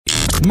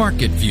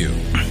Market View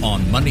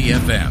on Money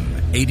FM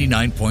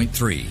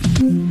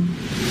 89.3.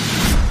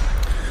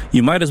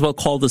 You might as well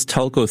call this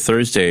Telco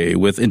Thursday,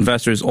 with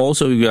investors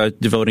also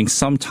devoting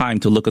some time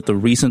to look at the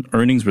recent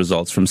earnings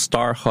results from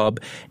StarHub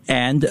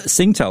and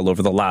Singtel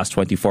over the last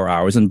 24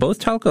 hours. And both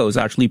telcos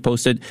actually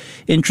posted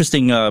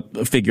interesting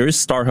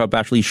figures. StarHub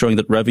actually showing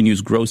that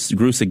revenues grew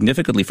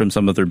significantly from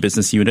some of their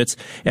business units,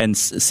 and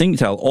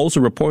Singtel also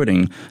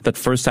reporting that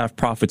first half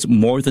profits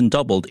more than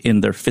doubled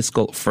in their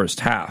fiscal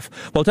first half.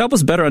 Well, to help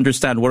us better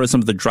understand what are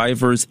some of the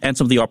drivers and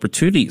some of the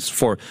opportunities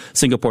for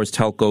Singapore's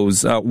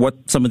telcos, what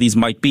some of these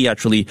might be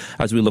actually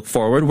as we look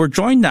forward, we're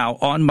joined now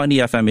on Money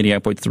FM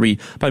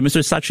 88.3 by Mr.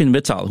 Sachin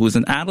Mittal, who is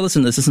an analyst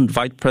and assistant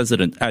vice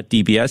president at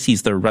DBS.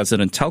 He's the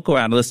resident telco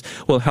analyst,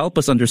 will help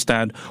us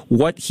understand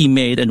what he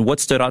made and what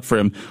stood out for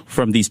him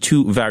from these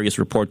two various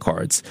report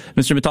cards.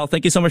 Mr. Mittal,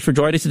 thank you so much for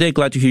joining us today.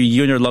 Glad to hear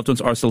you and your loved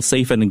ones are still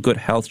safe and in good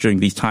health during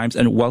these times.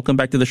 And welcome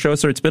back to the show,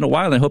 sir. It's been a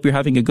while, and I hope you're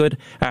having a good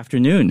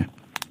afternoon.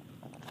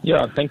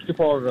 Yeah, thank you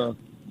for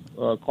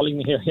calling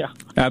me here. Yeah,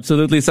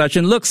 absolutely,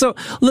 Sachin. Look, so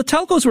the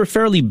telcos were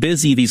fairly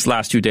busy these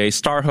last 2 days,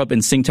 StarHub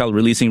and Singtel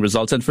releasing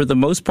results, and for the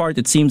most part,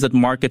 it seems that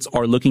markets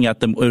are looking at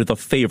them with a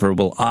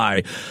favorable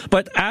eye.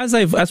 But as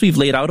we've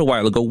laid out a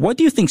while ago, what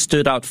do you think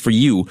stood out for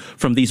you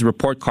from these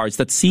report cards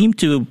that seem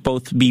to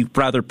both be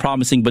rather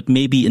promising, but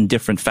maybe in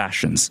different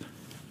fashions?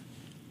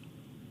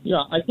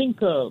 Yeah, I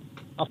think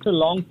after a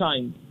long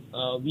time,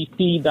 we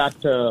see that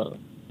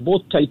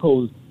both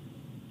telcos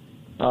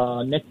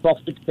net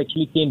profits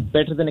actually came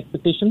better than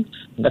expectations.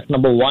 That's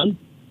number one.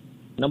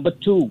 Number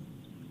two,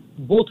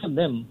 both of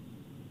them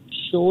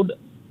showed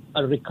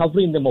a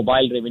recovery in the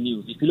mobile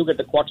revenues. If you look at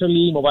the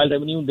quarterly mobile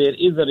revenue, there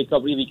is a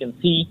recovery we can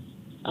see,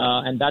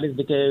 and that is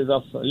because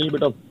of a little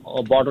bit of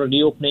border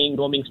reopening,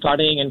 roaming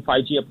starting, and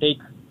 5G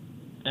uptake.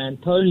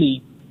 And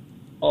thirdly,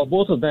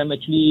 both of them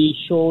actually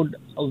showed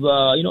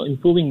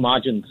improving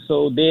margins.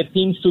 So there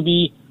seems to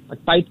be a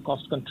tight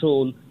cost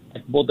control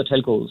at both the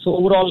telcos. So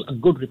overall, a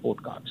good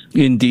report card.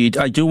 Indeed.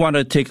 I do want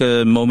to take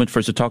a moment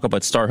first to talk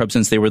about StarHub,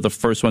 since they were the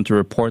first one to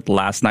report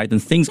last night,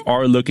 and things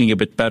are looking a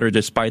bit better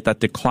despite that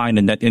decline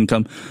in net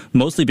income,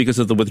 mostly because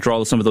of the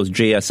withdrawal of some of those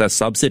JSS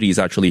subsidies,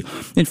 actually.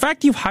 In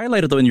fact, you've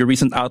highlighted, though, in your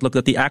recent outlook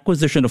that the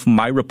acquisition of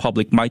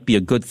MyRepublic might be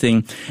a good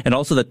thing, and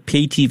also that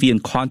pay TV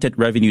and content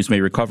revenues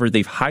may recover.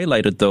 They've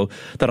highlighted, though,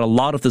 that a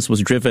lot of this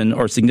was driven,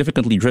 or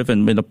significantly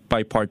driven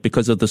by part,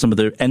 because of some of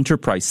the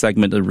enterprise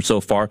segment so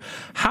far.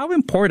 How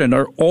important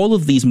are all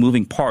of these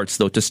moving parts,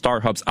 though, to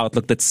StarHub's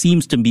outlook that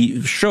seems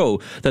to show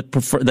that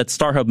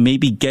StarHub may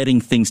be getting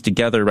things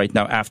together right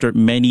now after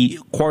many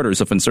quarters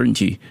of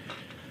uncertainty?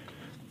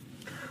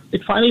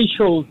 It finally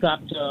shows that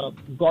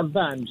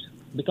broadband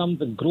becomes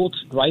the growth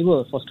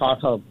driver for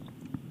StarHub.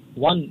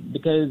 One,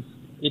 because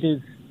it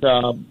is,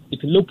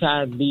 if you look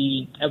at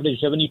the average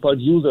revenue per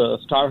user,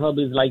 StarHub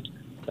is like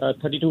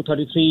 $32,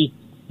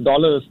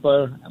 $33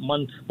 per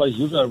month per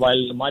user, while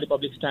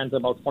MyRepublic stands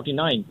about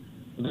 $49.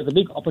 There's a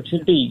big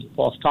opportunity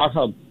for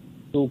StarHub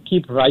to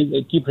keep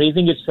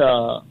raising its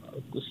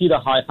see the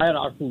higher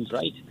ARPUs,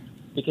 right?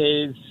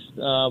 Because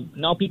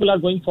now people are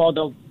going for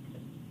the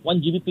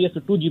 1 Gbps to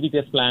 2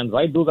 Gbps plans,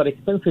 right? Those are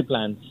expensive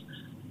plans,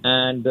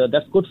 and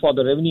that's good for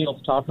the revenue of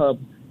StarHub.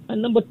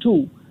 And number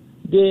two,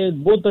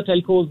 both the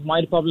telcos,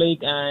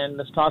 MyRepublic and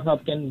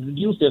StarHub, can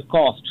reduce their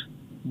cost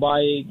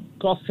by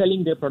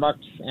cross-selling their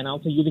products and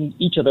also using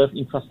each other's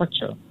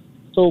infrastructure.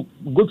 So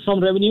good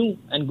from revenue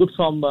and good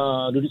from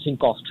reducing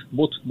cost,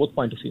 both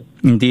point of view.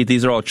 Indeed,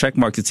 these are all check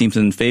marks, it seems,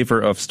 in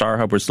favor of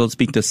StarHub. We're still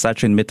speaking to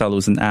Sachin Mittal,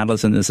 who's an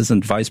analyst and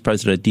assistant vice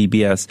president at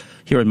DBS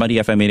here at Money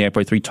FM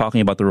 88.3,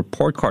 talking about the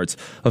report cards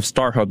of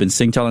StarHub and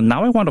Singtel. And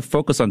now I want to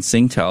focus on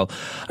Singtel.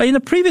 In a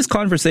previous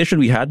conversation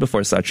we had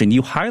before, Sachin,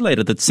 you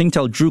highlighted that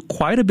Singtel drew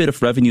quite a bit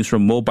of revenues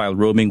from mobile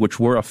roaming, which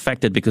were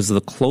affected because of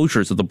the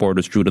closures of the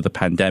borders due to the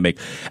pandemic.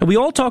 And we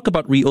all talk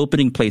about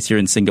reopening place here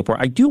in Singapore.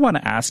 I do want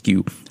to ask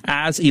you,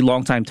 as a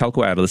long-time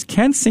telco analyst,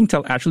 can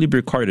Singtel actually be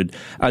regarded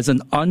as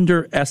an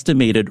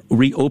underestimated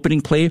reopening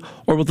play,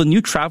 or will the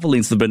new travel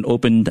lanes that have been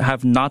opened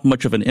have not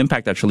much of an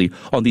impact actually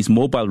on these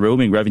mobile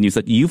roaming revenues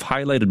that you've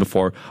highlighted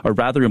before are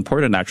rather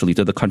important actually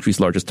to the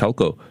country's largest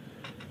telco?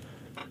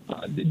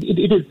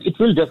 It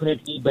will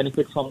definitely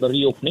benefit from the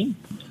reopening.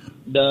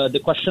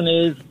 The question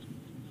is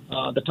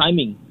the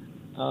timing.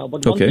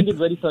 But one thing is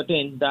very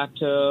certain, that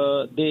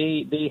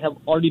they have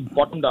already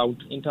bottomed out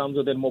in terms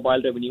of their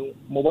mobile revenue.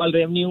 Mobile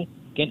revenue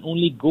can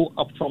only go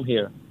up from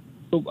here.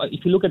 So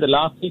if you look at the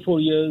last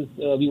 3-4 years,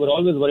 we were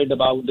always worried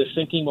about the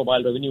shrinking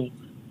mobile revenue.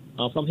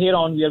 From here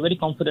on, we are very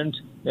confident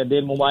that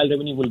their mobile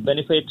revenue will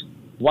benefit,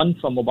 one,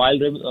 from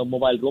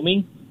mobile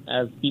roaming,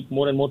 as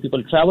more and more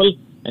people travel,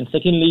 and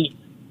secondly,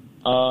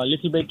 a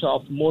little bit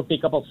of more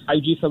take-up of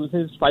 5G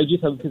services. 5G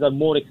services are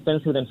more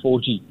expensive than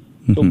 4G.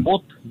 So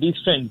both these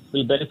trends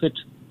will benefit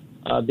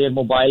their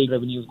mobile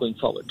revenues going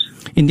forward.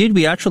 Indeed,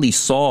 we actually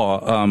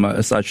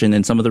saw such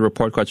in some of the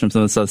report cards from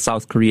some of the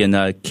South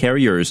Korean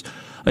carriers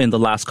in the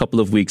last couple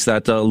of weeks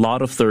that a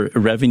lot of the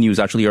revenues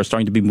actually are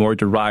starting to be more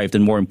derived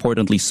and more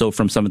importantly so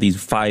from some of these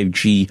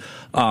 5G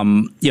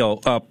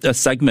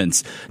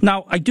segments.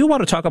 Now, I do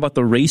want to talk about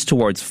the race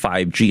towards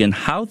 5G and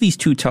how these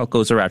two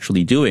telcos are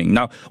actually doing.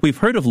 Now, we've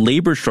heard of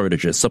labor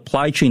shortages,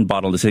 supply chain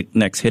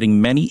bottlenecks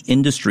hitting many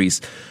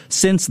industries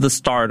since the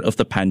start of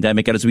the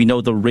pandemic. And as we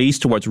know, the race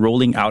towards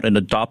rolling out and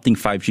adopting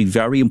 5G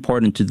very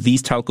important to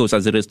these telcos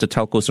as it is to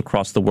telcos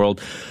across the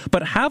world.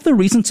 But have the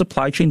recent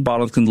supply chain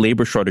bottlenecks and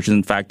labor shortages,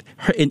 in fact,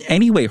 in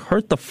any way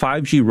hurt the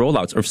 5G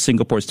rollouts of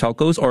Singapore's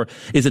telcos, or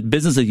is it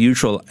business as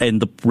usual in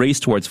the race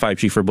towards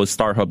 5G for both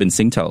StarHub and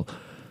Singtel?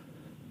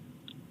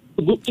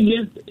 The good thing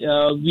is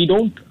we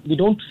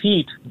don't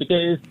see it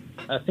because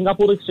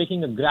Singapore is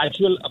taking a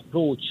gradual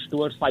approach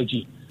towards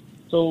 5G.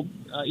 So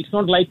it's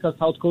not like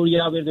South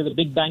Korea where there's a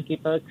big bang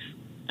capex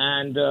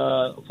and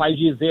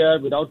 5G is there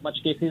without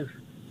much cases,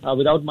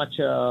 without much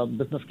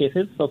business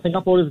cases. So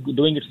Singapore is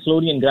doing it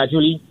slowly and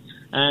gradually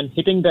and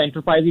hitting the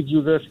enterprise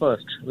users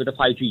first with the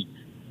 5G,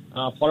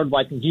 followed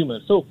by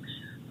consumers. So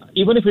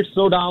even if it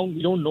slows down,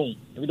 we don't know.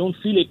 We don't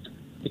feel it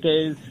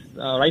because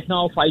right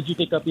now 5G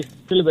take-up is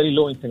still very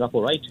low in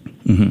Singapore, right?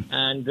 Mm-hmm.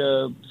 And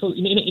so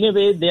in a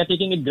way, they are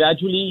taking it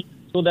gradually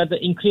so that the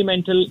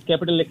incremental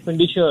capital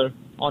expenditure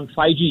on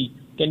 5G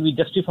can be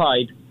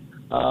justified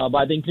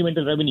by the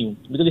incremental revenue.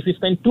 Because if you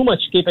spend too much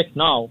capex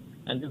now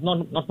and there's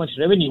not much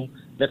revenue,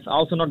 that's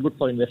also not good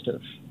for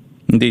investors.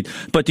 Indeed.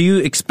 But do you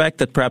expect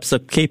that perhaps the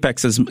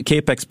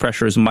capex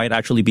pressures might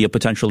actually be a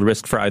potential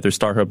risk for either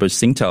StarHub or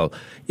Singtel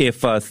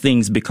if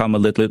things become a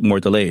little bit more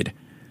delayed?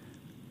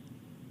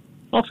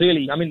 Not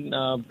really. I mean,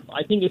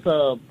 I think if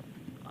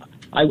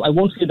I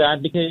won't say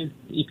that because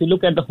if you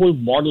look at the whole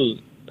model,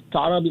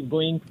 StarHub is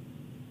going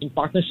in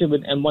partnership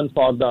with M1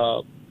 for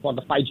the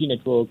 5G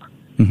network.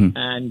 Mm-hmm.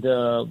 And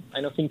I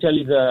know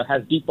Singtel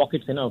has deep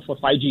pockets for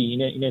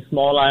 5G in a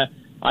small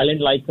island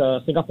like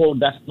Singapore.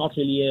 That's not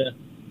really a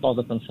cause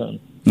of concern.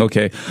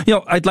 Okay.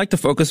 I'd like to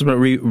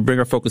bring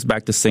our focus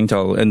back to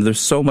Singtel, and there's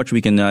so much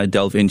we can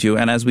delve into.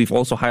 And as we've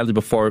also highlighted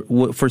before,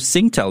 for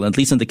Singtel, at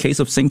least in the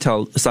case of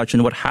Singtel,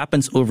 Sachin, what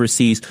happens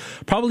overseas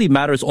probably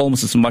matters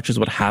almost as much as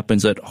what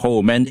happens at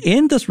home. And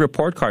in this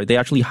report card, they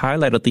actually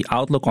highlighted the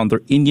outlook on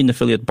their Indian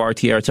affiliate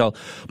Bharti Airtel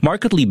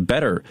markedly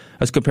better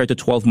as compared to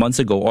 12 months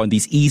ago on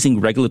these easing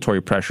regulatory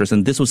pressures.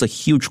 And this was a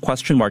huge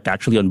question mark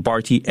actually on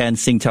Bharti and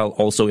Singtel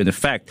also in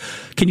effect.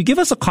 Can you give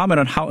us a comment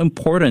on how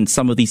important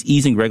some of these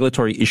easing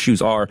regulatory issues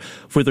are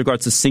with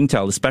regards to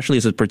Singtel, especially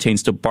as it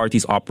pertains to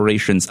Bharti's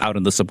operations out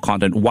in the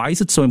subcontinent? Why is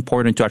it so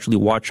important to actually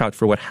watch out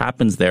for what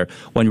happens there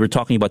when we're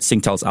talking about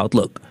Singtel's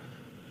outlook?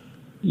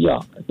 Yeah,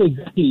 so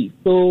exactly.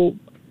 So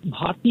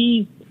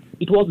Bharti,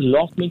 it was a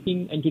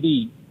loss-making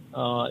entity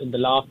in the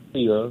last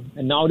year,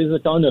 and now it is a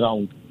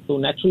turnaround. So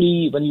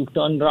naturally, when you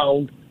turn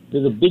around,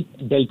 there's a big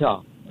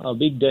delta. So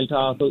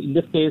in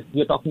this case,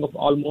 we are talking of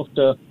almost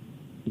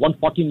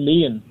 140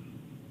 million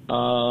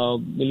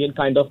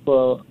kind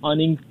of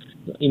earnings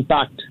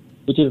impact,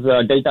 which is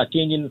delta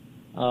change in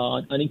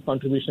earnings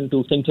contribution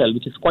to Singtel,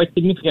 which is quite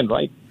significant,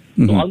 right?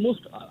 Mm-hmm. So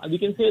almost, we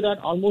can say that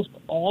almost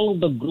all of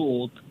the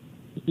growth,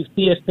 if you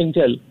see at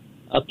Singtel,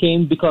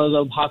 came because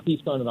of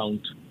Bharti's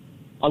turnaround.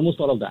 Almost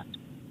all of that.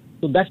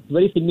 So that's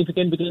very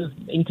significant because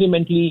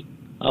incrementally,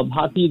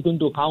 Bharti is going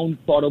to account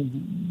for a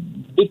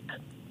big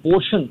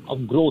portion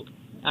of growth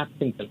at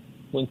Singtel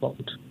going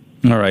forward.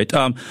 All right.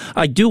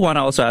 I do want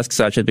to also ask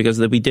Sachin, because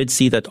we did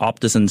see that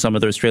Optus and some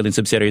of the Australian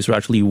subsidiaries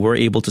were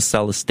able to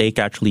sell a stake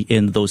actually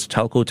in those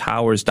telco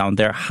towers down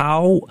there.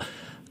 How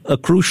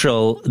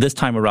crucial this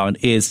time around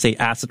is, say,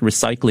 asset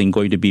recycling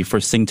going to be for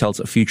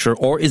Singtel's future,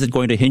 or is it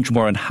going to hinge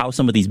more on how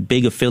some of these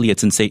big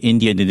affiliates in, say,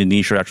 India and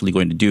Indonesia are actually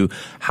going to do?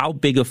 How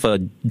big of a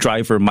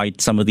driver might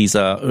some of these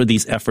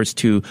efforts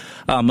to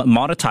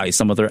monetize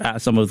some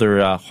of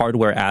their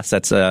hardware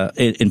assets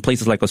in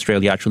places like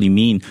Australia actually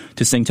mean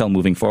to Singtel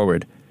moving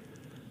forward?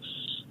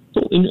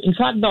 So, in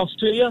fact, the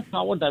Australia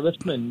tower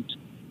divestment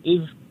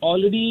is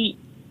already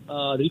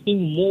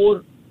reaping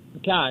more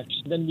cash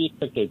than we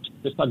expected.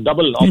 It's a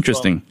double.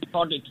 Interesting. We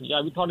thought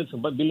it's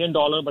 $1 billion,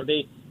 but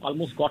they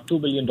almost got $2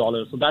 billion.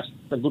 So that's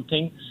a good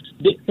thing.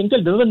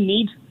 Singtel doesn't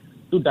need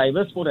to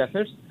divest more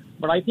assets,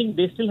 but I think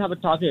they still have a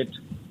target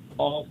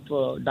of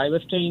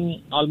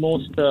divesting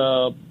almost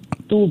 $2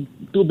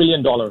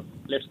 billion.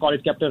 Let's call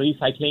it capital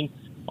recycling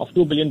of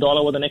 $2 billion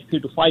over the next 3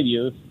 to 5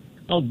 years.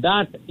 Now,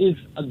 that is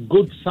a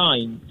good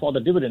sign for the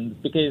dividends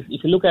because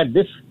if you look at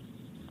this,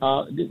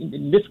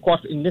 in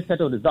this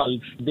set of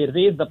results, they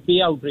raised the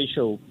payout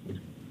ratio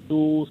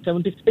to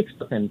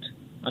 76%.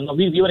 And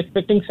we were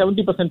expecting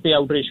 70%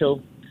 payout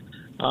ratio,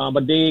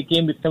 but they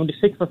came with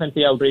 76%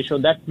 payout ratio.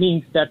 That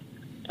means that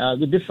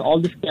with all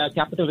this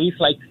capital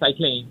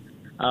recycling,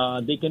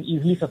 they can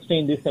easily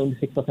sustain this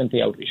 76%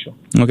 payout ratio.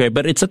 Okay,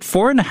 but it's at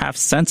 4.5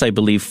 cents, I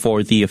believe,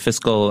 for the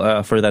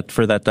fiscal for that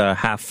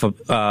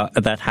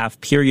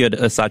half period,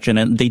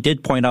 Sachin. And they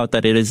did point out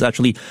that it is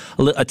actually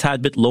a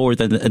tad bit lower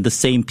than the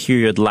same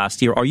period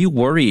last year. Are you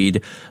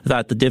worried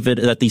that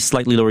the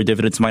slightly lower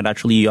dividends might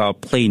actually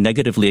play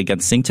negatively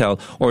against Singtel,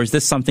 or is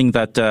this something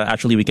that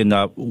actually we can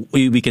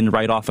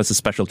write off as a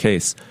special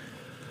case?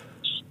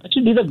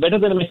 Actually, these are better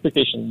than an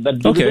expectation. The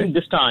dividend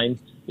this time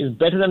is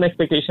better than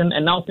expectation,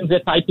 and now since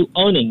they're tied to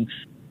earnings,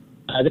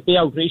 the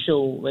payout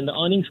ratio, when the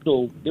earnings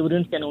grow,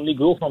 dividends can only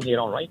grow from here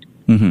on, right?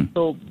 Mm-hmm.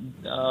 So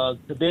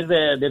there's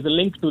a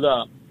link to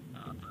the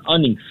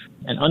earnings,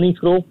 and earnings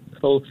grow.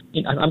 So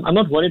I'm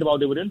not worried about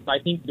dividends. I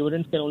think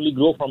dividends can only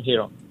grow from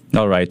here on.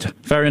 All right.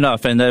 Fair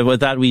enough. And with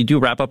that, we do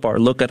wrap up our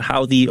look at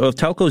how the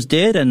telcos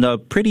did, and a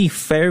pretty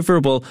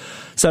favorable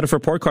set of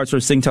report cards for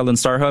Singtel and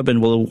StarHub,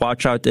 and we'll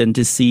watch out and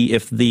to see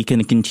if they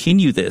can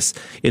continue this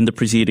in the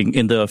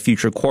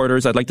future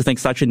quarters. I'd like to thank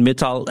Sachin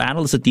Mittal,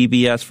 analyst at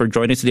DBS, for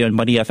joining us today on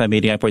Money FM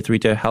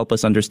 89.3 to help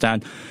us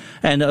understand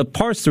and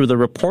parse through the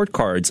report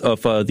cards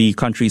of the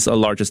country's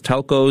largest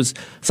telcos.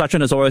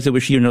 Sachin, as always, I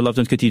wish you and your loved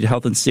ones continued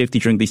health and safety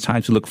during these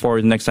times. We look forward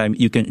to the next time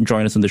you can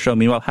join us on the show.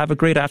 Meanwhile, have a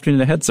great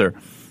afternoon ahead, sir.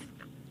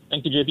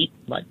 Thank you, JP.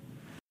 Bye.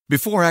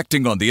 Before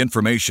acting on the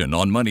information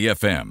on Money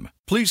FM,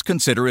 please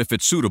consider if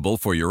it's suitable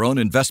for your own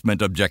investment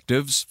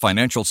objectives,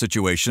 financial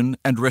situation,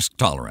 and risk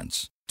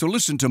tolerance. To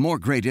listen to more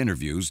great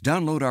interviews,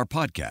 download our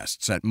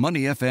podcasts at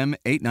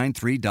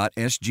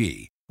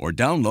moneyfm893.sg or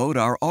download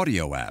our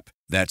audio app.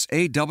 That's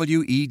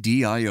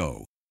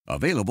AWEDIO.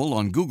 Available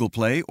on Google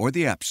Play or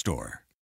the App Store.